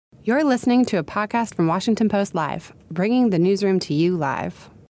You're listening to a podcast from Washington Post Live, bringing the newsroom to you live.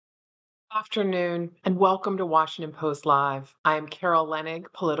 Afternoon, and welcome to Washington Post Live. I am Carol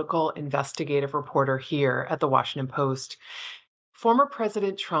Lenig, political investigative reporter here at the Washington Post. Former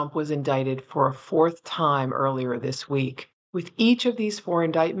President Trump was indicted for a fourth time earlier this week. With each of these four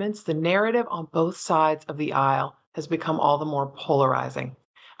indictments, the narrative on both sides of the aisle has become all the more polarizing.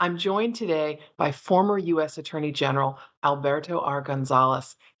 I'm joined today by former U.S. Attorney General Alberto R.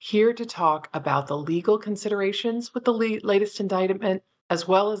 Gonzales, here to talk about the legal considerations with the latest indictment, as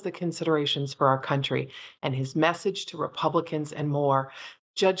well as the considerations for our country and his message to Republicans and more.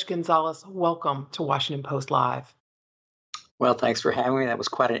 Judge Gonzales, welcome to Washington Post Live. Well, thanks for having me. That was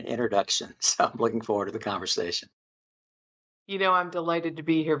quite an introduction, so I'm looking forward to the conversation. You know, I'm delighted to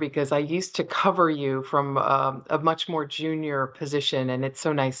be here because I used to cover you from a much more junior position, and it's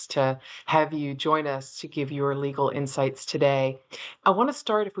so nice to have you join us to give your legal insights today. I want to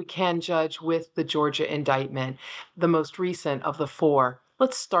start, if we can, Judge, with the Georgia indictment, the most recent of the four.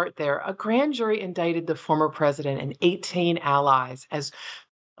 Let's start there. A grand jury indicted the former president and 18 allies as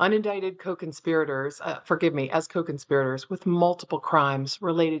unindicted co-conspirators, as co-conspirators with multiple crimes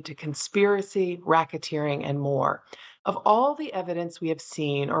related to conspiracy, racketeering, and more. Of all the evidence we have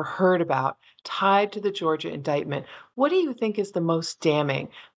seen or heard about tied to the Georgia indictment, what do you think is the most damning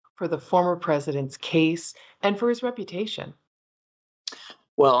for the former president's case and for his reputation?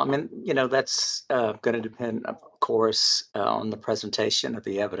 Well, I mean, that's going to depend, of course, on the presentation of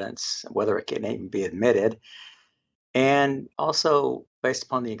the evidence, whether it can even be admitted, and also based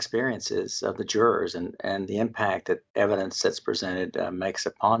upon the experiences of the jurors and the impact that evidence that's presented makes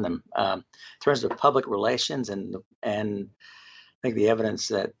upon them. In terms of public relations and I think the evidence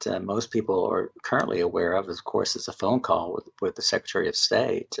that most people are currently aware of course, is a phone call with the Secretary of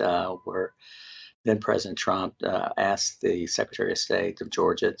State, where then President Trump asked the Secretary of State of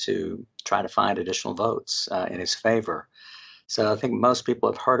Georgia to try to find additional votes in his favor. So I think most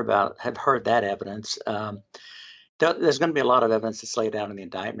people have heard that evidence. There's going to be a lot of evidence that's laid out in the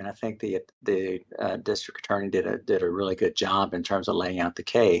indictment. I think the district attorney did a really good job in terms of laying out the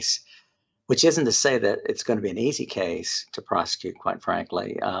case, which isn't to say that it's going to be an easy case to prosecute, quite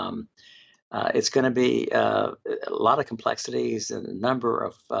frankly. It's going to be a lot of complexities and a number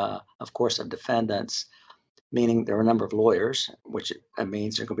of course, of defendants, meaning there are a number of lawyers, which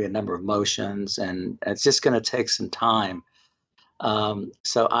means there are going to be a number of motions, and it's just going to take some time.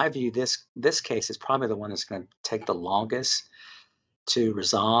 So I view this case as probably the one that's going to take the longest to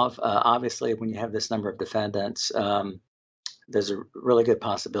resolve. Obviously, when you have this number of defendants, there's a really good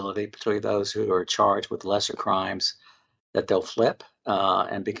possibility, particularly those who are charged with lesser crimes, that they'll flip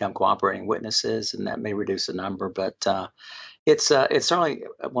and become cooperating witnesses, and that may reduce the number. But it's certainly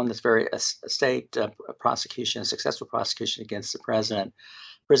one that's a state prosecution, a successful prosecution against the president,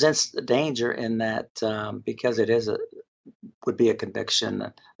 presents a danger in that because it would be a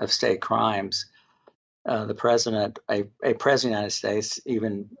conviction of state crimes. The president, a president of the United States,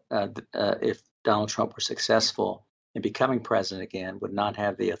 even if Donald Trump were successful in becoming president again, would not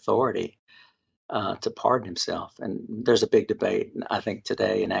have the authority to pardon himself. And there's a big debate, I think,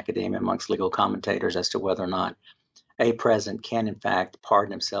 today in academia amongst legal commentators as to whether or not a president can, in fact,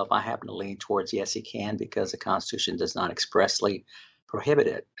 pardon himself. I happen to lean towards yes, he can, because the Constitution does not expressly prohibit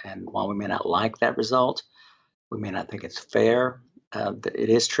it. And while we may not like that result, we may not think it's fair. It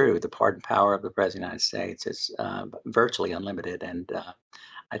is true. The pardon power of the President of the United States is virtually unlimited. And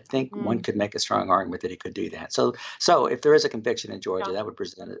I think one could make a strong argument that he could do that. So if there is a conviction in Georgia, that would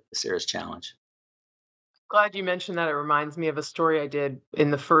present a serious challenge. Glad you mentioned that. It reminds me of a story I did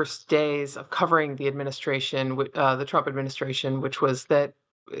in the first days of covering the administration, the Trump administration, which was that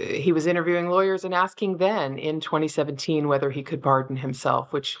he was interviewing lawyers and asking then in 2017 whether he could pardon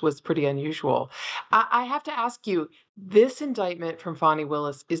himself, which was pretty unusual. I have to ask you, this indictment from Fani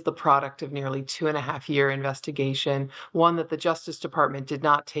Willis is the product of nearly 2.5-year investigation, one that the Justice Department did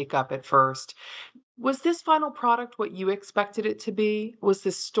not take up at first. Was this final product what you expected it to be? Was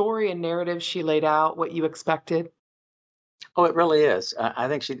this story and narrative she laid out what you expected? Oh, it really is. I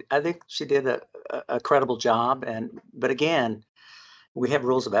think she did a credible job. But again, we have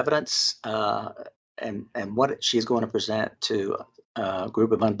rules of evidence, and what she's going to present to a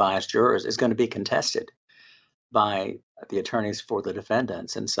group of unbiased jurors is going to be contested by the attorneys for the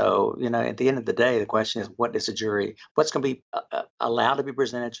defendants. And so, at the end of the day, the question is, what's going to be allowed to be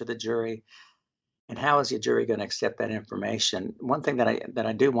presented to the jury, and how is the jury going to accept that information? One thing that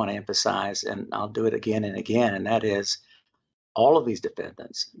I do want to emphasize, and I'll do it again and again, and that is all of these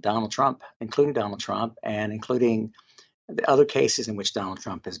defendants, including Donald Trump, and including the other cases in which Donald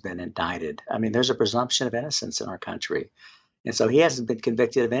Trump has been indicted. I mean, there's a presumption of innocence in our country. And so he hasn't been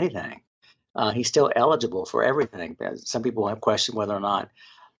convicted of anything. He's still eligible for everything. Some people have questioned whether or not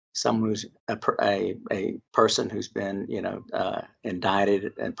someone who's a person who's been,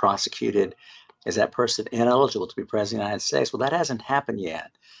 indicted and prosecuted, is that person ineligible to be president of the United States? Well, that hasn't happened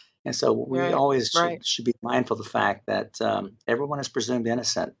yet. And so we Right, always right. should be mindful of the fact that everyone is presumed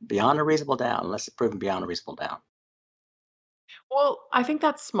innocent beyond a reasonable doubt, unless it's proven beyond a reasonable doubt. Well, I think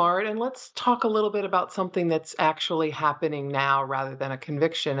that's smart. And let's talk a little bit about something that's actually happening now rather than a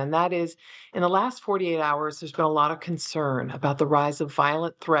conviction. And that is, in the last 48 hours, there's been a lot of concern about the rise of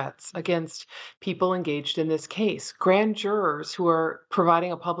violent threats against people engaged in this case. Grand jurors who are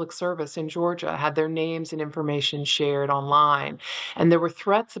providing a public service in Georgia had their names and information shared online. And there were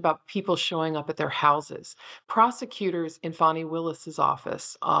threats about people showing up at their houses. Prosecutors in Fani Willis's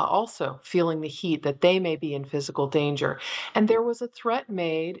office also feeling the heat that they may be in physical danger. And there was a threat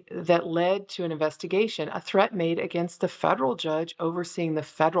made that led to an investigation, a threat made against the federal judge overseeing the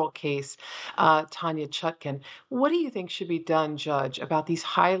federal case, Tanya Chutkan. What do you think should be done, Judge, about these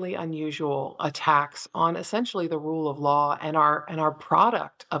highly unusual attacks on essentially the rule of law and our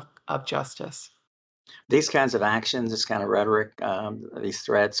product of justice? These kinds of actions, this kind of rhetoric, these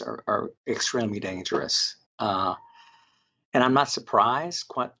threats are extremely dangerous. And I'm not surprised,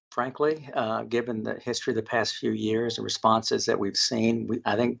 quite frankly, given the history of the past few years, the responses that we've seen.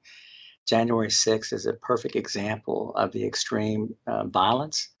 I think January 6th is a perfect example of the extreme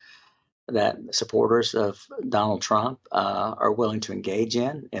violence that supporters of Donald Trump are willing to engage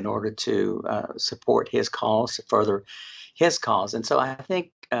in order to support his cause, to further his cause. And so I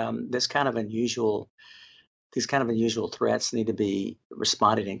think these kind of unusual threats need to be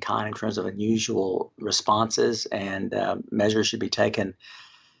responded in kind in terms of unusual responses, and measures should be taken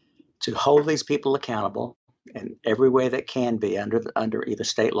to hold these people accountable in every way that can be under either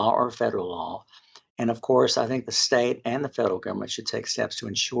state law or federal law. And of course, I think the state and the federal government should take steps to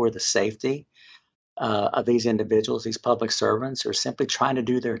ensure the safety of these individuals, these public servants who are simply trying to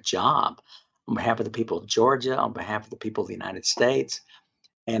do their job on behalf of the people of Georgia, on behalf of the people of the United States.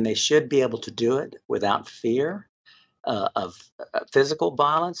 And they should be able to do it without fear of physical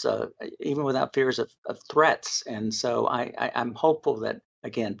violence, even without fears of threats. And so I'm hopeful that,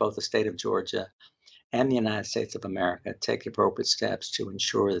 again, both the state of Georgia and the United States of America take the appropriate steps to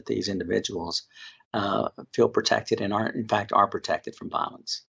ensure that these individuals feel protected and in fact, are protected from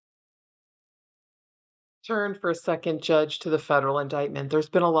violence. Turn for a second, Judge, to the federal indictment. There's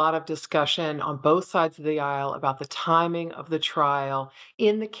been a lot of discussion on both sides of the aisle about the timing of the trial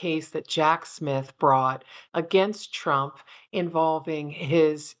in the case that Jack Smith brought against Trump involving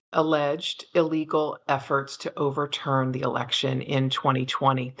his alleged illegal efforts to overturn the election in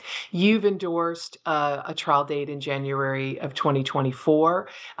 2020. You've endorsed a trial date in January of 2024,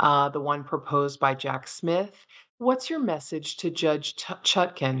 the one proposed by Jack Smith. What's your message to Judge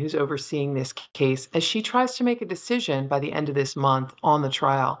Chutkan, who's overseeing this case, as she tries to make a decision by the end of this month on the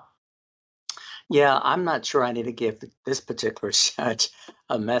trial? Yeah, I'm not sure I need to give this particular judge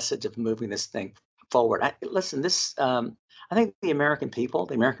a message of moving this thing forward. Listen, I think the American people,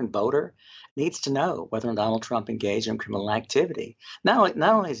 the American voter, needs to know whether Donald Trump engaged in criminal activity. Not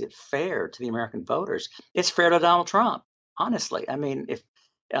only is it fair to the American voters, it's fair to Donald Trump. Honestly, I mean, if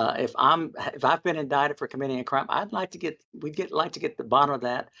I've been indicted for committing a crime, we'd like to get the bottom of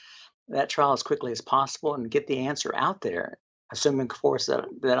that trial as quickly as possible and get the answer out there, assuming, of course,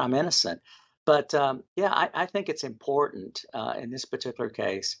 that I'm innocent. But yeah, I think it's important in this particular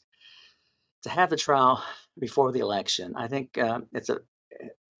case to have the trial before the election. I think it's a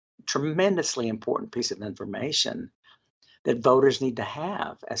tremendously important piece of information that voters need to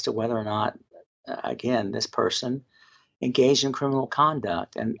have as to whether or not, again, this person engaged in criminal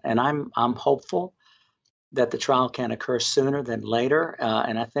conduct. And I'm hopeful that the trial can occur sooner than later.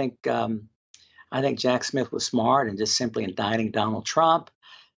 And I think Jack Smith was smart in just simply indicting Donald Trump,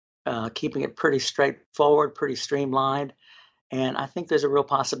 keeping it pretty straightforward, pretty streamlined. And I think there's a real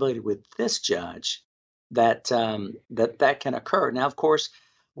possibility with this judge that that can occur. Now, of course,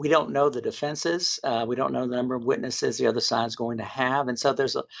 we don't know the defenses. We don't know the number of witnesses the other side's going to have, and so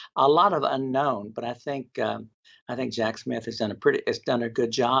there's a lot of unknown. But I think Jack Smith has done a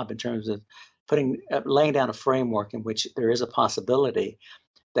good job in terms of laying down a framework in which there is a possibility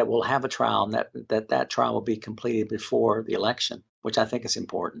that we'll have a trial, and that trial will be completed before the election, which I think is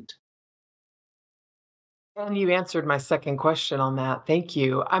important. And you answered my second question on that. Thank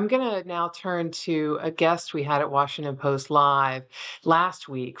you. I'm going to now turn to a guest we had at Washington Post Live last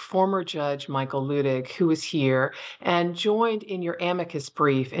week, former Judge Michael Ludig, who was here and joined in your amicus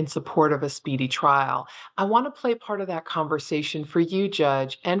brief in support of a speedy trial. I want to play part of that conversation for you,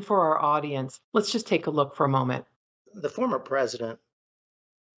 Judge, and for our audience. Let's just take a look for a moment. the former president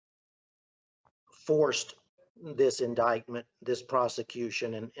forced this indictment, this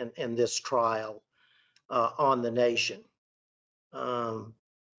prosecution, and this trial on the nation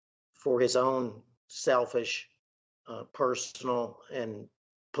for his own selfish, personal, and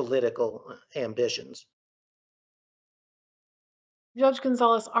political ambitions. Judge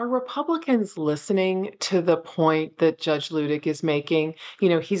Gonzales, are Republicans listening to the point that Judge Ludick is making?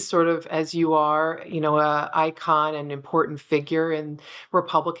 He's sort of, as you are, a icon and important figure in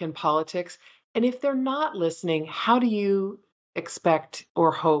Republican politics. And if they're not listening, how do you expect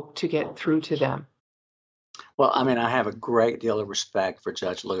or hope to get through to them? Well, I mean, I have a great deal of respect for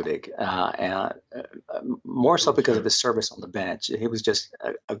Judge Ludick, and more so because of his service on the bench. He was just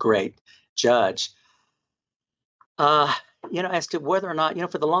a great judge. As to whether or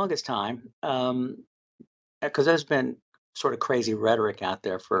not, for the longest time, because there's been sort of crazy rhetoric out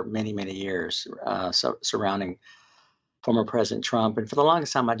there for many, many years surrounding former President Trump. And for the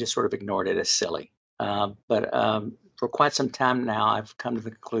longest time, I just sort of ignored it as silly. But for quite some time now, I've come to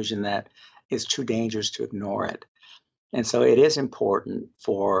the conclusion that it's too dangerous to ignore it. And so it is important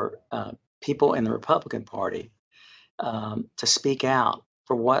for people in the Republican Party to speak out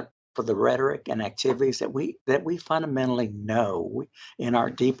for the rhetoric and activities that we fundamentally know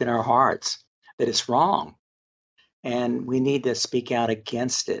deep in our hearts that it's wrong. And we need to speak out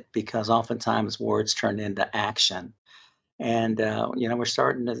against it because oftentimes words turn into action. And, we're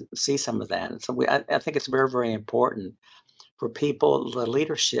starting to see some of that. And so I think it's very, very important for people, the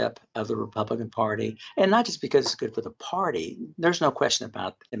leadership of the Republican Party, and not just because it's good for the party. There's no question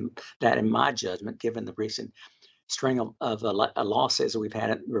about that in my judgment, given the recent string of losses that we've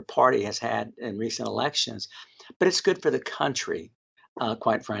had, the party has had in recent elections. But it's good for the country,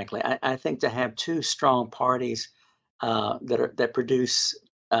 quite frankly. I think to have two strong parties that produce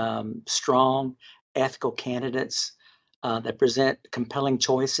strong, ethical candidates that present compelling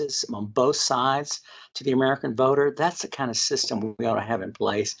choices on both sides to the American voter, that's the kind of system we ought to have in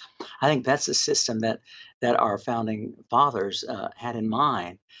place. I think that's the system that our founding fathers had in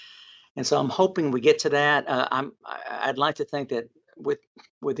mind. And so I'm hoping we get to that. I'd like to think that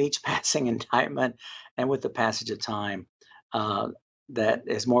with each passing indictment and with the passage of time, that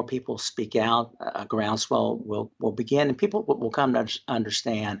as more people speak out, a groundswell will begin, and people will come to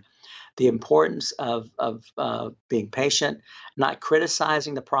understand the importance of being patient, not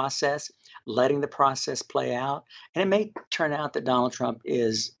criticizing the process, letting the process play out. And it may turn out that Donald Trump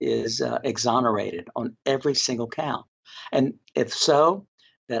is exonerated on every single count. And if so,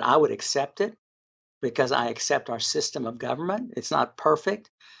 then I would accept it because I accept our system of government. It's not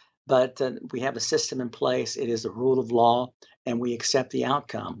perfect, but we have a system in place. It is the rule of law, and we accept the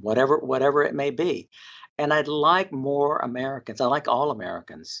outcome, whatever it may be. And I'd like more Americans, I like all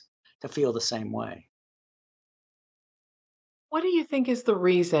Americans, to feel the same way. What do you think is the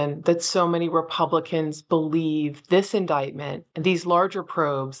reason that so many Republicans believe this indictment and these larger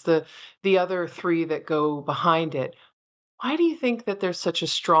probes, the other three that go behind it? Why do you think that there's such a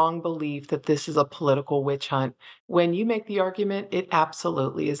strong belief that this is a political witch hunt when you make the argument it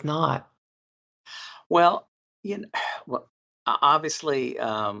absolutely is not? Well, well, obviously,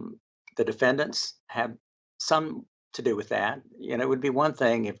 the defendants have some to do with that. It would be one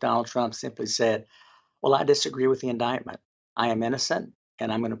thing if Donald Trump simply said, "Well, I disagree with the indictment. I am innocent,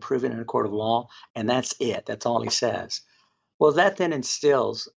 and I'm going to prove it in a court of law," and that's it. That's all he says. Well, that then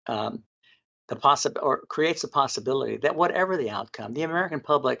instills or creates the possibility that whatever the outcome, the American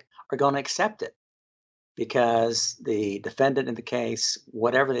public are going to accept it because the defendant in the case,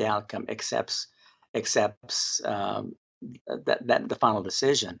 whatever the outcome, accepts that the final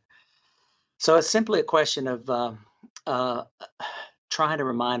decision. So it's simply a question of trying to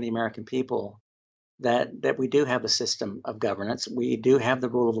remind the American people that we do have a system of governance. We do have the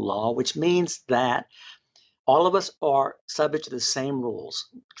rule of law, which means that all of us are subject to the same rules,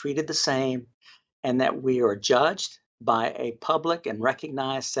 treated the same, and that we are judged by a public and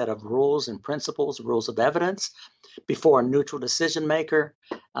recognized set of rules and principles, rules of evidence, before a neutral decision maker,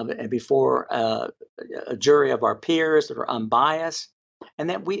 and before a jury of our peers that are unbiased, and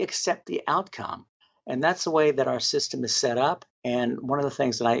that we accept the outcome. And that's the way that our system is set up. And one of the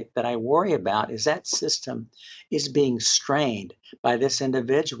things that I worry about is that system is being strained by this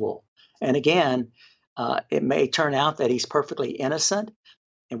individual. And again, it may turn out that he's perfectly innocent,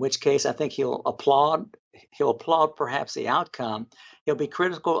 in which case I think he'll applaud perhaps the outcome. He'll be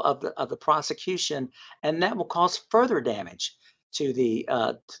critical of the prosecution, and that will cause further damage to the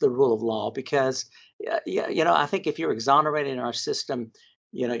rule of law. Because I think if you're exonerated in our system,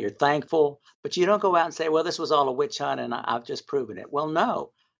 you're thankful, but you don't go out and say, "Well, this was all a witch hunt, and I've just proven it." Well,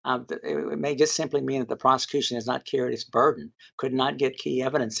 no, It may just simply mean that the prosecution has not carried its burden, could not get key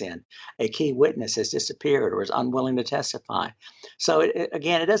evidence in. A key witness has disappeared or is unwilling to testify. So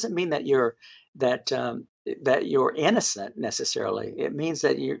again, it doesn't mean that that that you're innocent necessarily. It means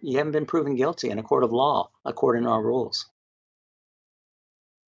that you haven't been proven guilty in a court of law according to our rules.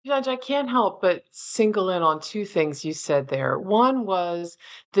 Judge, I can't help but single in on two things you said there. One was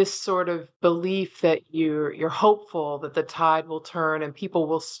this sort of belief that you're hopeful that the tide will turn and people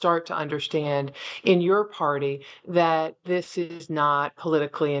will start to understand in your party that this is not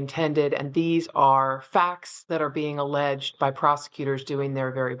politically intended and these are facts that are being alleged by prosecutors doing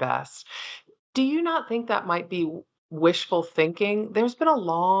their very best. Do you not think that might be wishful thinking? There's been a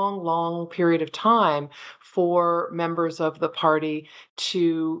long, long period of time for members of the party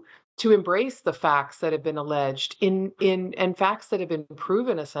to embrace the facts that have been alleged in and facts that have been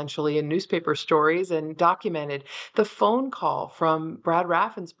proven essentially in newspaper stories and documented. The phone call from Brad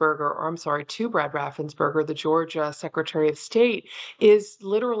Raffensperger, or I'm sorry, to Brad Raffensperger, the Georgia Secretary of State, is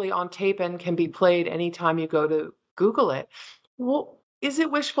literally on tape and can be played anytime you go to Google it. Well, is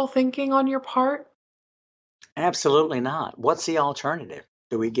it wishful thinking on your part? Absolutely not. What's the alternative?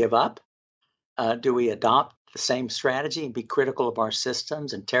 Do we give up? Do we adopt the same strategy and be critical of our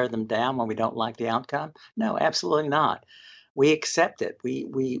systems and tear them down when we don't like the outcome? No, absolutely not. We accept it.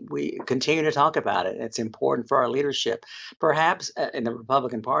 We continue to talk about it. It's important for our leadership. Perhaps in the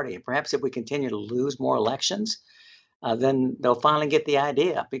Republican Party, perhaps if we continue to lose more elections, then they'll finally get the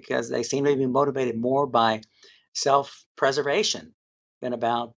idea because they seem to be motivated more by self-preservation than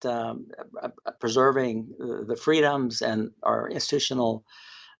about preserving the freedoms and our institutional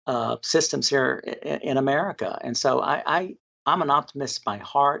systems here in America. And so I'm an optimist by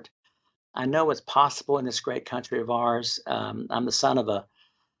heart. I know it's possible in this great country of ours. I'm the son of a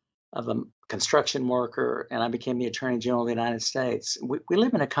construction worker, and I became the Attorney General of the United States. We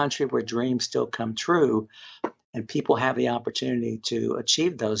live in a country where dreams still come true, and people have the opportunity to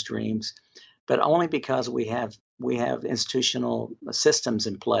achieve those dreams, but only because we have institutional systems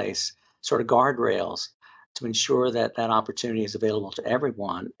in place, sort of guardrails to ensure that that opportunity is available to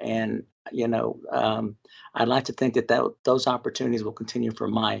everyone. And I'd like to think that those opportunities will continue for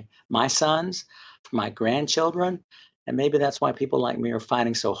my sons, for my grandchildren, and maybe that's why people like me are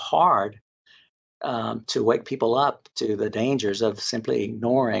fighting so hard to wake people up to the dangers of simply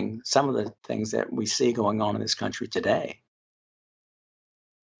ignoring some of the things that we see going on in this country today.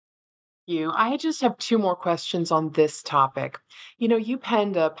 I just have two more questions on this topic. You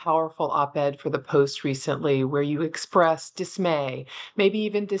penned a powerful op-ed for the Post recently where you expressed dismay, maybe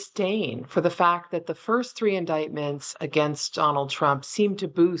even disdain, for the fact that the first three indictments against Donald Trump seemed to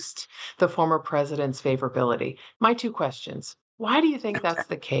boost the former president's favorability. My two questions. Why do you think that's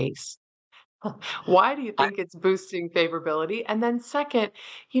the case? Why do you I, think it's boosting favorability? And then second,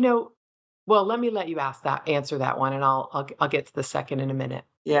 you know, well, let me let you answer that one, and I'll get to the second in a minute.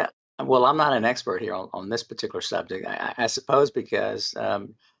 yeah, well, I'm not an expert here on this particular subject. I suppose because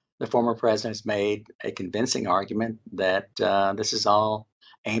the former president has made a convincing argument that this is all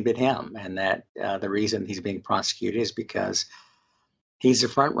aimed at him, and that the reason he's being prosecuted is because he's the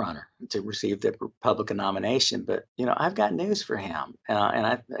front runner to receive the Republican nomination. But I've got news for him,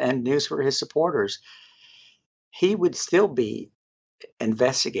 and news for his supporters. He would still be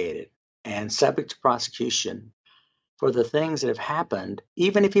investigated and subject to prosecution for the things that have happened,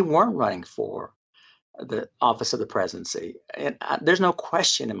 even if he weren't running for the office of the presidency. And there's no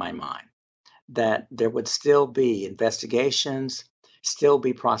question in my mind that there would still be investigations, still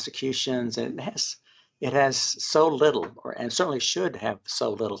be prosecutions, and it has so little, and certainly should have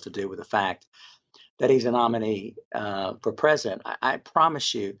so little to do with the fact that he's a nominee for president. I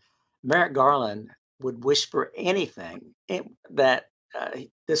promise you, Merrick Garland would wish for anything that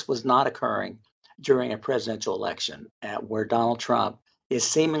this was not occurring during a presidential election where Donald Trump is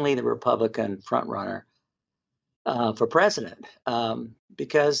seemingly the Republican frontrunner for president,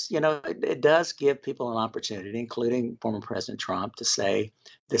 because it does give people an opportunity, including former President Trump, to say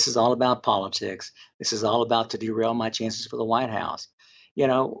this is all about politics. This is all about to derail my chances for the White House.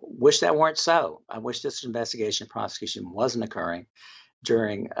 Wish that weren't so. I wish this investigation prosecution wasn't occurring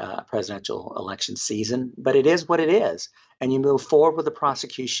during a presidential election season, but it is what it is. And you move forward with the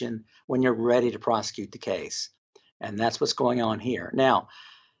prosecution when you're ready to prosecute the case. And that's what's going on here. Now,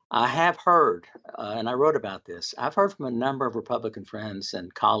 I have heard, and I wrote about this, I've heard from a number of Republican friends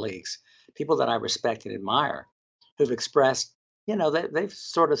and colleagues, people that I respect and admire, who've expressed, they've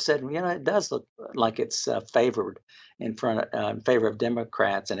sort of said, it does look like it's favored in favor of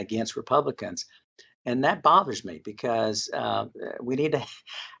Democrats and against Republicans. And that bothers me because we need to,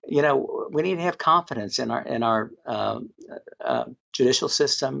 we need to have confidence in our judicial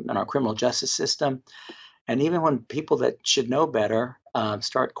system and our criminal justice system. And even when people that should know better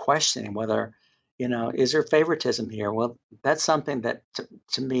start questioning whether, is there favoritism here? Well, that's something that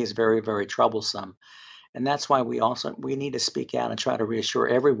to me is very, very troublesome. And that's why we need to speak out and try to reassure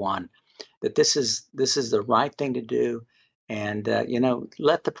everyone that this is the right thing to do, and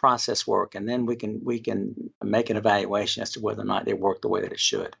let the process work, and then we can make an evaluation as to whether or not they work the way that it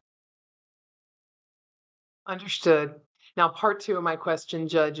should. Understood. Now, part two of my question,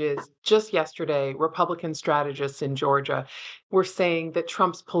 Judge, is just yesterday, Republican strategists in Georgia were saying that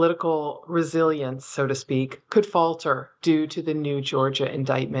Trump's political resilience, so to speak, could falter due to the new Georgia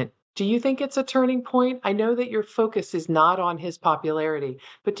indictment. Do you think it's a turning point? I know that your focus is not on his popularity,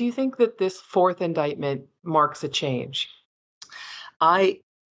 but do you think that this fourth indictment marks a change? I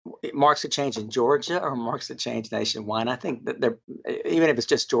It marks a change in Georgia or marks a change nationwide. I think that even if it's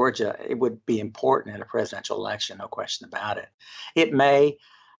just Georgia, it would be important in a presidential election, no question about it. It may.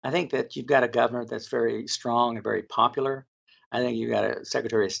 I think that you've got a governor that's very strong and very popular. I think you've got a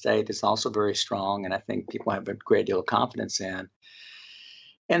Secretary of State that's also very strong, and I think people have a great deal of confidence in.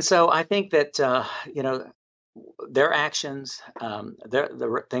 And so I think that their actions,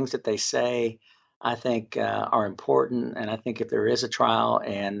 the things that they say, I think are important. And I think if there is a trial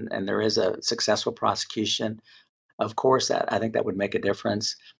and there is a successful prosecution, of course, that I think that would make a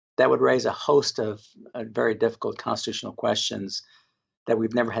difference. That would raise a host of very difficult constitutional questions that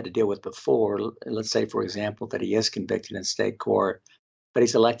we've never had to deal with before. Let's say, for example, that he is convicted in state court, but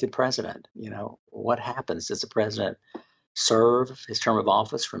he's elected president. What happens? Does the president serve his term of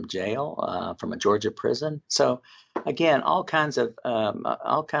office from jail, from a Georgia prison? So, again, all kinds of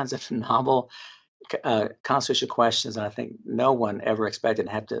novel constitutional questions, and I think no one ever expected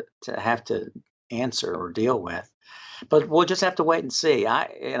to have to answer or deal with. But we'll just have to wait and see.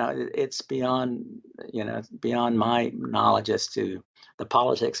 It's beyond my knowledge as to the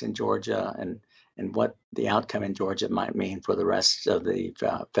politics in Georgia and what the outcome in Georgia might mean for the rest of the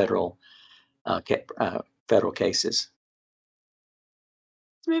federal cases.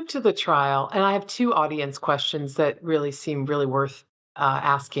 Let's move to the trial. And I have two audience questions that really seem really worth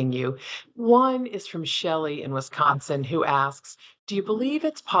asking you. One is from Shelley in Wisconsin, who asks, do you believe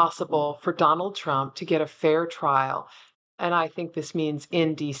it's possible for Donald Trump to get a fair trial? And I think this means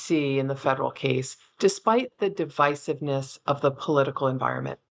in DC in the federal case, despite the divisiveness of the political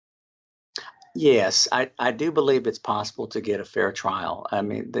environment. Yes, I do believe it's possible to get a fair trial. I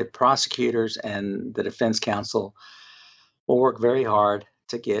mean, the prosecutors and the defense counsel will work very hard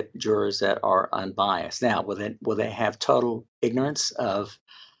to get jurors that are unbiased. Now, will they have total ignorance of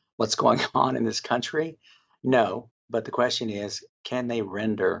what's going on in this country? No, but the question is, can they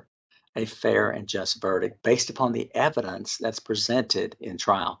render a fair and just verdict based upon the evidence that's presented in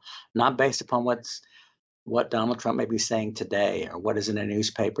trial, not based upon what Donald Trump may be saying today or what is in a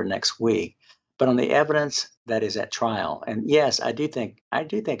newspaper next week, but on the evidence that is at trial. And yes, I do think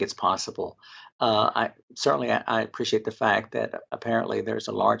it's possible. I appreciate the fact that apparently there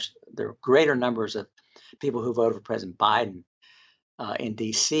are greater numbers of people who voted for President Biden in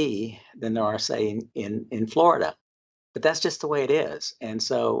D.C. than there are, say, in Florida. But that's just the way it is. And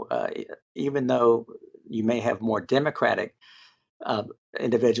so, even though you may have more Democratic uh,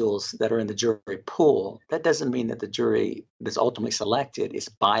 individuals that are in the jury pool, that doesn't mean that the jury that's ultimately selected is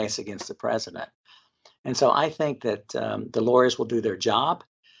biased against the president. And so I think that the lawyers will do their job,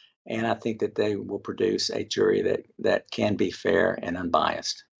 and I think that they will produce a jury that can be fair and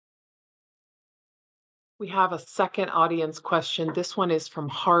unbiased. We have a second audience question. This one is from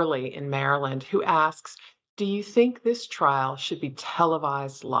Harley in Maryland, who asks, do you think this trial should be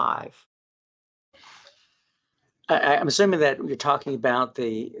televised live? I'm assuming that you're talking about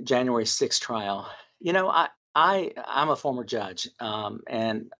the January 6th trial. You know, I'm a former judge,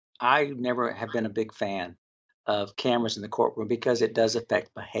 and I never have been a big fan of cameras in the courtroom because it does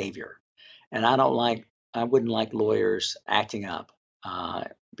affect behavior, and I wouldn't like lawyers acting up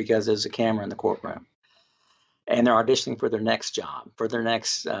because there's a camera in the courtroom and they're auditioning for their next job, for their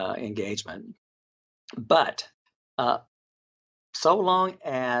next engagement. But uh, so long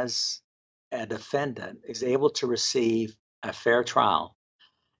as a defendant is able to receive a fair trial,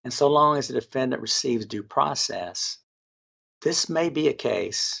 and so long as the defendant receives due process, this may be a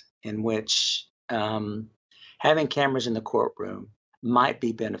case in which having cameras in the courtroom might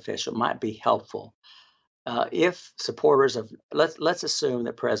be beneficial, might be helpful. If supporters of let's assume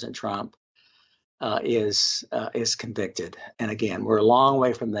that President Trump is convicted, and again, we're a long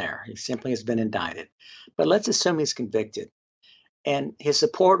way from there. He simply has been indicted, but let's assume he's convicted, and his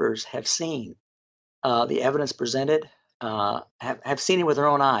supporters have seen the evidence presented, have seen it with their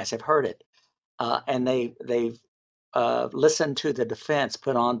own eyes, have heard it, and they've listened to the defense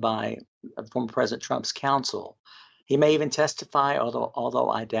put on by former President Trump's counsel. He may even testify, although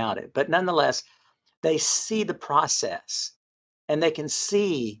I doubt it. But nonetheless, they see the process, and they can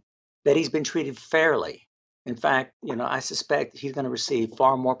see that he's been treated fairly. In fact, I suspect he's going to receive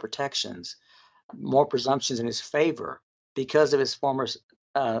far more protections, more presumptions in his favor because of his former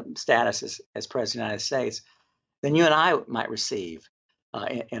status as President of the United States than you and I might receive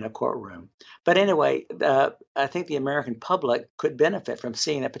in a courtroom. But anyway, I think the American public could benefit from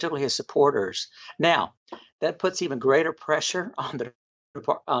seeing that, particularly his supporters. Now, that puts even greater pressure on the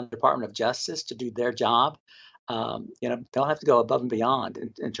Department of Justice to do their job. They'll have to go above and beyond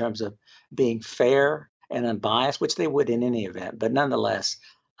in terms of being fair and unbiased, which they would in any event. But nonetheless,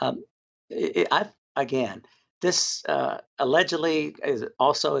 this allegedly is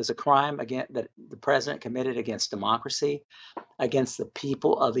a crime that the president committed against democracy, against the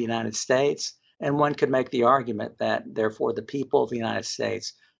people of the United States. And one could make the argument that, therefore, the people of the United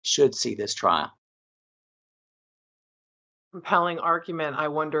States should see this trial. Compelling argument. I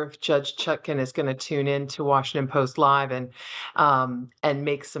wonder if Judge Chutkan is going to tune in to Washington Post Live and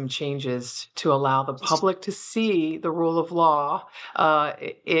make some changes to allow the public to see the rule of law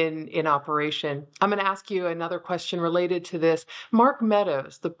in operation. I'm going to ask you another question related to this. Mark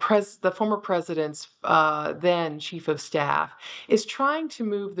Meadows, the former president's then chief of staff, is trying to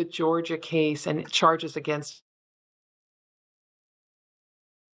move the Georgia case and charges against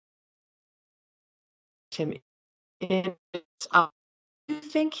him in. Do you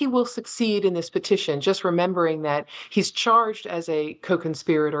think he will succeed in this petition? Just remembering that he's charged as a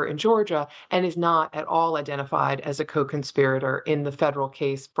co-conspirator in Georgia and is not at all identified as a co-conspirator in the federal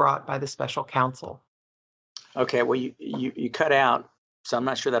case brought by the special counsel. Okay, well, you cut out, so I'm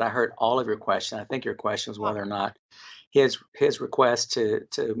not sure that I heard all of your question. I think your question was whether or not his request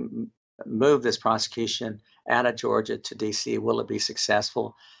to move this prosecution out of Georgia to D.C., will it be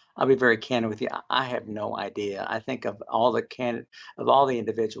successful? I'll be very candid with you. I have no idea. I think of all the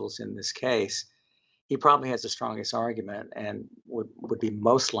individuals in this case, he probably has the strongest argument and would be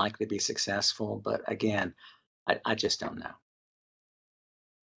most likely to be successful. But again, I just don't know.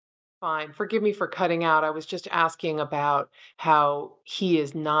 Fine. Forgive me for cutting out. I was just asking about how he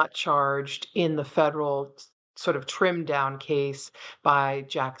is not charged in the federal sort of trimmed down case by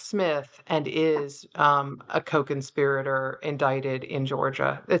Jack Smith and is a co-conspirator indicted in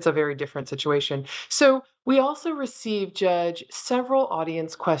Georgia. It's a very different situation. So we also received, Judge, several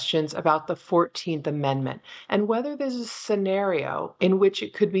audience questions about the 14th Amendment and whether there's a scenario in which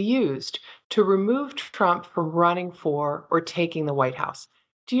it could be used to remove Trump from running for or taking the White House.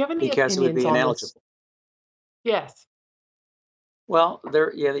 Do you have any Because it would be opinions on this? ineligible. Yes. Well,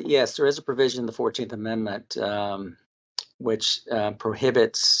 yes, there is a provision in the 14th Amendment which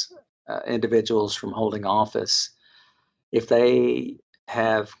prohibits individuals from holding office if they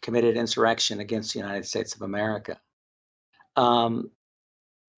have committed insurrection against the United States of America. I'm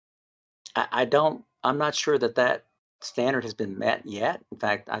not sure that standard has been met yet. In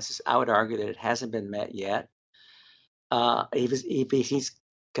fact, I would argue that it hasn't been met yet. If he's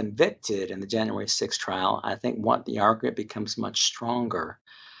convicted in the January 6th trial, I think the argument becomes much stronger,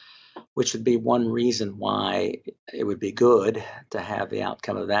 which would be one reason why it would be good to have the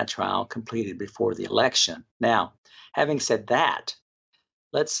outcome of that trial completed before the election. Now, having said that,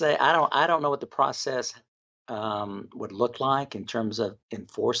 let's say I don't know what the process would look like in terms of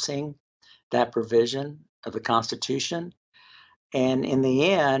enforcing that provision of the Constitution. And in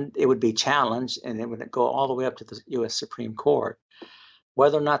the end, it would be challenged and it would go all the way up to the U.S. Supreme Court.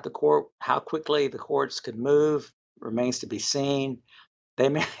 Whether or not how quickly the courts could move remains to be seen. They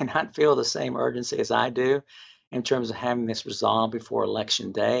may not feel the same urgency as I do in terms of having this resolved before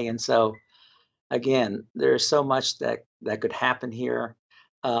Election Day. And so, again, there's so much that could happen here.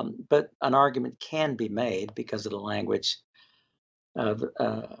 But an argument can be made because of the language of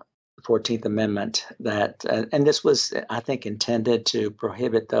the 14th Amendment that, and this was, I think, intended to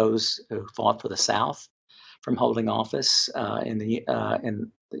prohibit those who fought for the South from holding office in the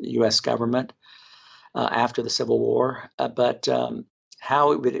U.S. government after the Civil War. But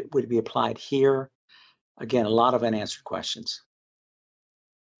how it would be applied here, again, a lot of unanswered questions.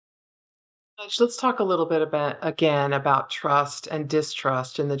 Let's talk a little bit about trust and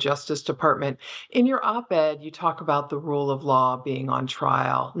distrust in the Justice Department. In your op-ed, you talk about the rule of law being on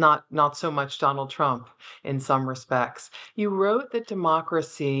trial, not so much Donald Trump in some respects. You wrote that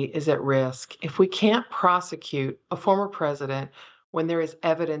democracy is at risk if we can't prosecute a former president when there is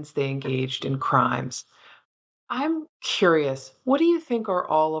evidence they engaged in crimes. I'm curious, what do you think are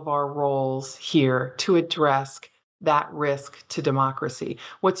all of our roles here to address that risk to democracy?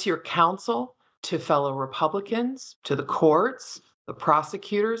 What's your counsel to fellow Republicans, to the courts, the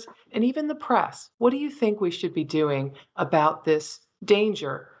prosecutors, and even the press? What do you think we should be doing about this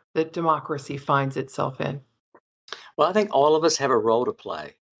danger that democracy finds itself in? Well, I think all of us have a role to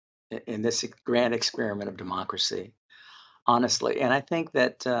play in this grand experiment of democracy, honestly. And I think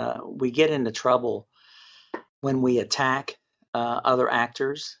that we get into trouble when we attack other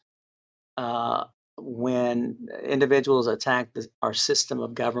actors, uh, when individuals attack our system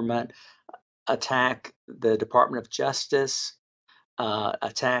of government, attack the Department of Justice,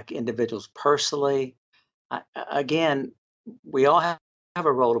 attack individuals personally. Again, we all have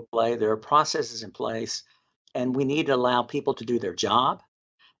a role to play. There are processes in place, and we need to allow people to do their job,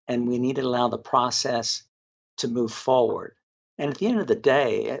 and we need to allow the process to move forward. And at the end of the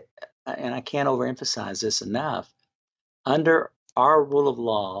day, and I can't overemphasize this enough, under our rule of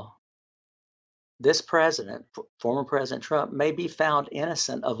law, this president, former President Trump, may be found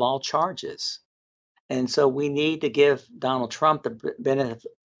innocent of all charges. And so we need to give Donald Trump the benefit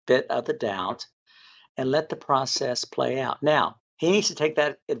of the doubt and let the process play out. Now, he needs to take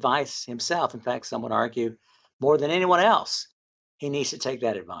that advice himself. In fact, some would argue more than anyone else, he needs to take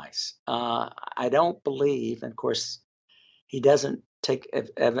that advice. I don't believe, and of course, he doesn't take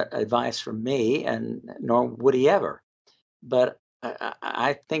advice from me, and nor would he ever. But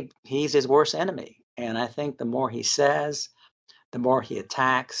I think he's his worst enemy, and I think the more he says, the more he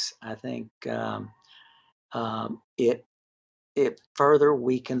attacks. I think it further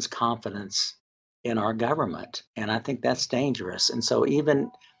weakens confidence in our government, and I think that's dangerous. And so even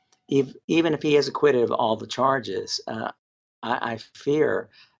if he is acquitted of all the charges, I fear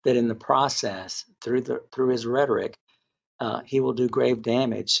that in the process, through his rhetoric, he will do grave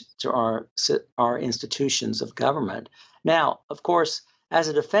damage to our institutions of government. Now, of course, as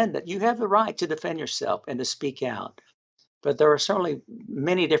a defendant, you have the right to defend yourself and to speak out. But there are certainly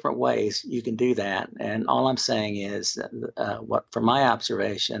many different ways you can do that. And all I'm saying is, from my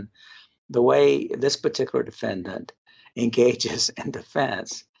observation, the way this particular defendant engages in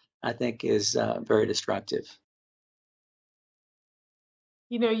defense, I think, is very destructive.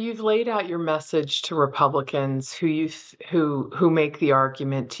 You've laid out your message to Republicans who make the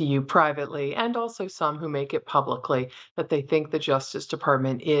argument to you privately, and also some who make it publicly, that they think the Justice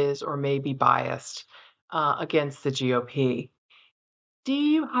Department is or may be biased against the GOP. Do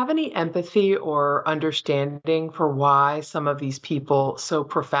you have any empathy or understanding for why some of these people so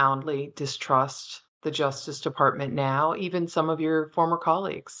profoundly distrust the Justice Department now, even some of your former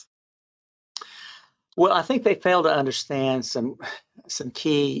colleagues? Well, I think they fail to understand some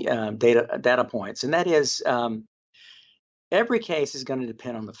key data points, and that is every case is going to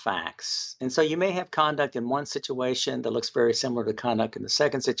depend on the facts. And so you may have conduct in one situation that looks very similar to conduct in the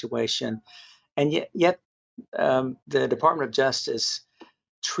second situation, and yet the Department of Justice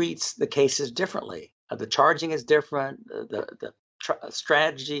treats the cases differently. The charging is different. The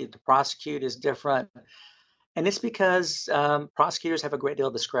strategy to prosecute is different. And it's because prosecutors have a great deal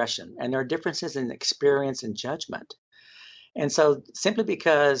of discretion, and there are differences in experience and judgment. And so, simply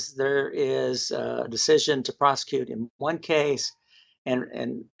because there is a decision to prosecute in one case, and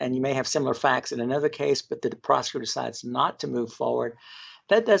you may have similar facts in another case, but the prosecutor decides not to move forward,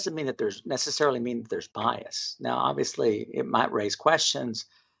 that doesn't mean that there's bias. Now, obviously, it might raise questions,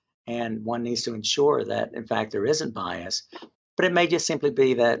 and one needs to ensure that, in fact, there isn't bias. But it may just simply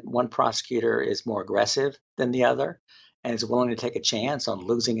be that one prosecutor is more aggressive than the other and is willing to take a chance on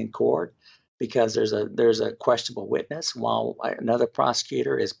losing in court because there's a questionable witness, while another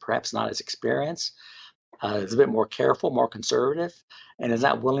prosecutor is perhaps not as experienced, is a bit more careful, more conservative, and is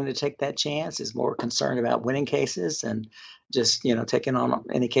not willing to take that chance, is more concerned about winning cases and just taking on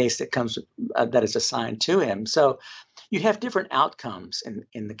any case that comes that is assigned to him. So you have different outcomes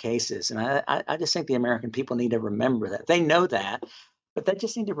in the cases. And I just think the American people need to remember that. They know that, but they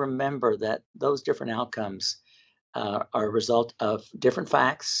just need to remember that those different outcomes are a result of different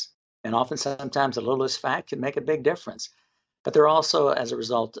facts. And often, sometimes the littlest fact can make a big difference. But they're also as a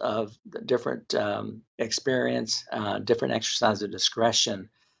result of different experience, different exercise of discretion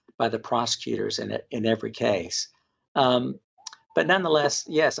by the prosecutors in every case. But nonetheless,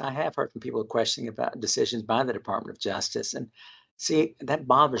 yes, I have heard from people questioning about decisions by the Department of Justice. And see, that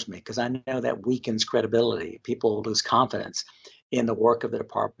bothers me because I know that weakens credibility. People lose confidence in the work of the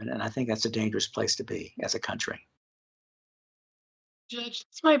department. And I think that's a dangerous place to be as a country. Judge,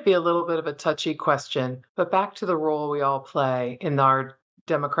 this might be a little bit of a touchy question, but back to the role we all play in our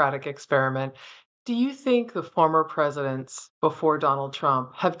democratic experiment. Do you think the former presidents before Donald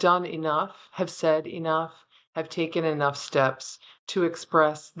Trump have done enough, have said enough have taken enough steps to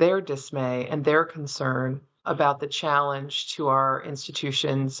express their dismay and their concern about the challenge to our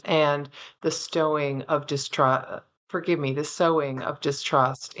institutions and the sowing of distrust, the sowing of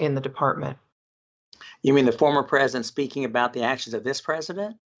distrust in the department. You mean the former president speaking about the actions of this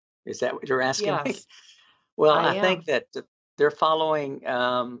president? Is that what you're asking me? Yes, Well, I I think am. that they're following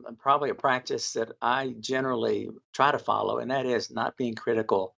probably a practice that I generally try to follow, and that is not being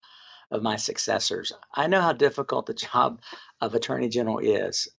critical of my successors. I know how difficult the job of attorney general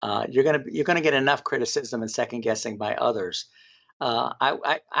is. You're gonna get enough criticism and second guessing by others.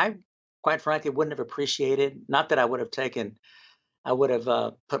 I quite frankly wouldn't have appreciated. Not that I would have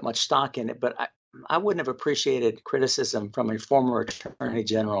put much stock in it, but I wouldn't have appreciated criticism from a former attorney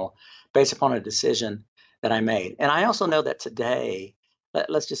general based upon a decision that I made. And I also know that today,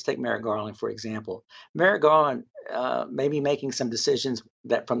 let's just take Merrick Garland, for example. Merrick Garland may be making some decisions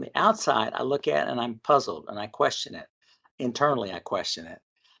that from the outside I look at and I'm puzzled and I question it. Internally, I question it.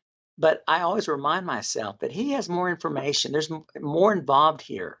 But I always remind myself that he has more information. There's more involved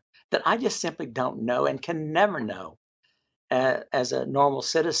here that I just simply don't know and can never know as a normal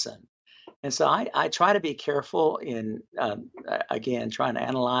citizen. And so I try to be careful in, again, trying to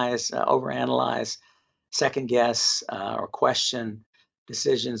analyze, overanalyze, second guess, or question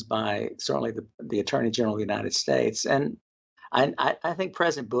decisions by certainly the Attorney General of the United States. And I think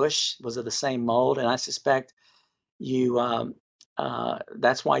President Bush was of the same mold, and I suspect that's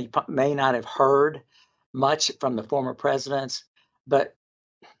why you may not have heard much from the former presidents. But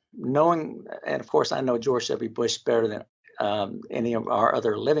knowing, and of course, I know George W. Bush better than any of our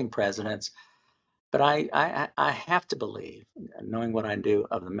other living presidents. But I have to believe, knowing what I do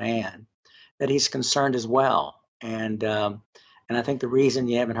of the man, that he's concerned as well. And I think the reason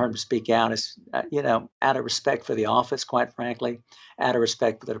you haven't heard him speak out is, out of respect for the office, quite frankly, out of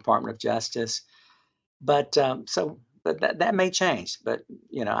respect for the Department of Justice. But that may change. But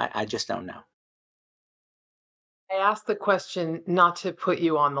I just don't know. I asked the question not to put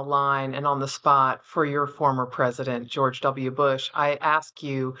you on the line and on the spot for your former president, George W. Bush. I ask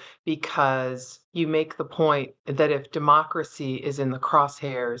you because you make the point that if democracy is in the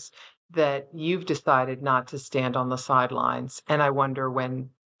crosshairs, that you've decided not to stand on the sidelines. And I wonder when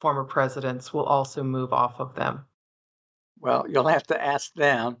former presidents will also move off of them. Well, you'll have to ask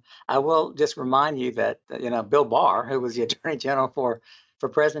them. I will just remind you that Bill Barr, who was the Attorney General for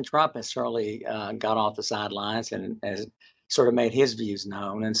President Trump, has certainly got off the sidelines and has sort of made his views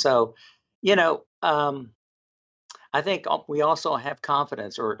known. And so, I think we also have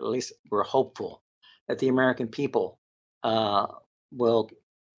confidence, or at least we're hopeful, that the American people will,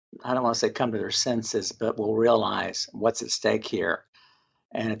 I don't want to say come to their senses, but will realize what's at stake here.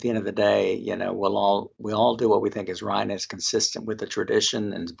 And at the end of the day, we'll all do what we think is right and is consistent with the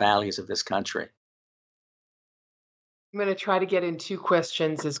tradition and values of this country. I'm going to try to get in two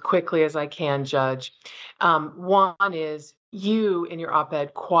questions as quickly as I can, Judge. One is you, in your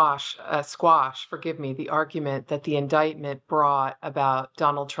op-ed, squash, the argument that the indictment brought about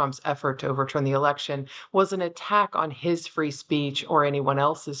Donald Trump's effort to overturn the election was an attack on his free speech or anyone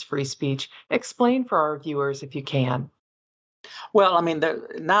else's free speech. Explain for our viewers if you can. Well, I mean,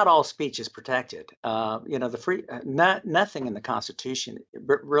 not all speech is protected. The free, nothing in the Constitution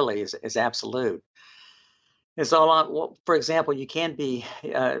really is absolute. And so, for example, you can be.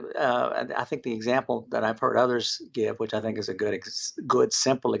 I think the example that I've heard others give, which I think is a good,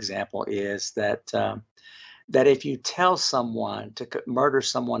 simple example, is that that if you tell someone to murder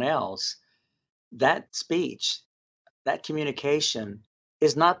someone else, that speech, that communication,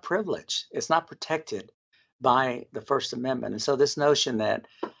 is not privileged. It's not protected by the First Amendment. And so, this notion that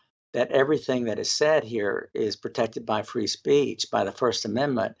everything that is said here is protected by free speech, by the First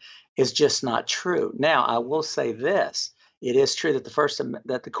Amendment, is just not true. Now, I will say this: it is true that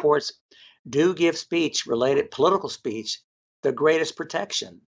that the courts do give political speech, the greatest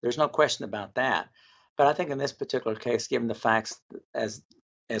protection. There's no question about that. But I think in this particular case, given the facts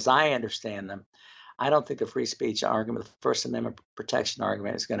as I understand them, I don't think the free speech argument, the First Amendment protection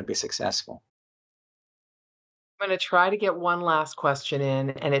argument, is going to be successful. I'm going to try to get one last question in,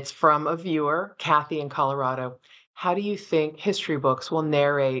 and it's from a viewer, Kathy in Colorado. How do you think history books will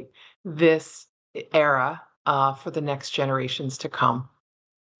narrate this era for the next generations to come?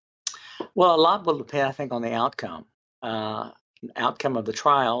 Well, a lot will depend, I think, on the outcome of the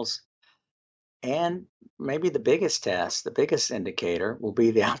trials, and maybe the biggest test, the biggest indicator, will be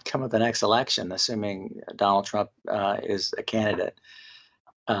the outcome of the next election, assuming Donald Trump is a candidate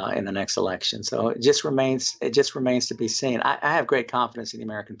in the next election. So it just remains to be seen. I have great confidence in the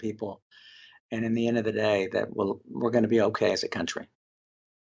American people, and in the end of the day, that we're going to be okay as a country.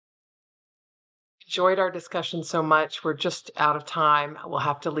 enjoyed our discussion so much. We're just out of time. We'll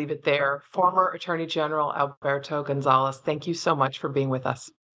have to leave it there. Former Attorney General Alberto Gonzales, thank you so much for being with us.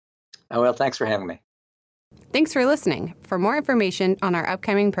 Oh, well, thanks for having me. Thanks for listening. For more information on our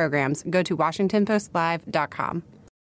upcoming programs, go to WashingtonPostLive.com.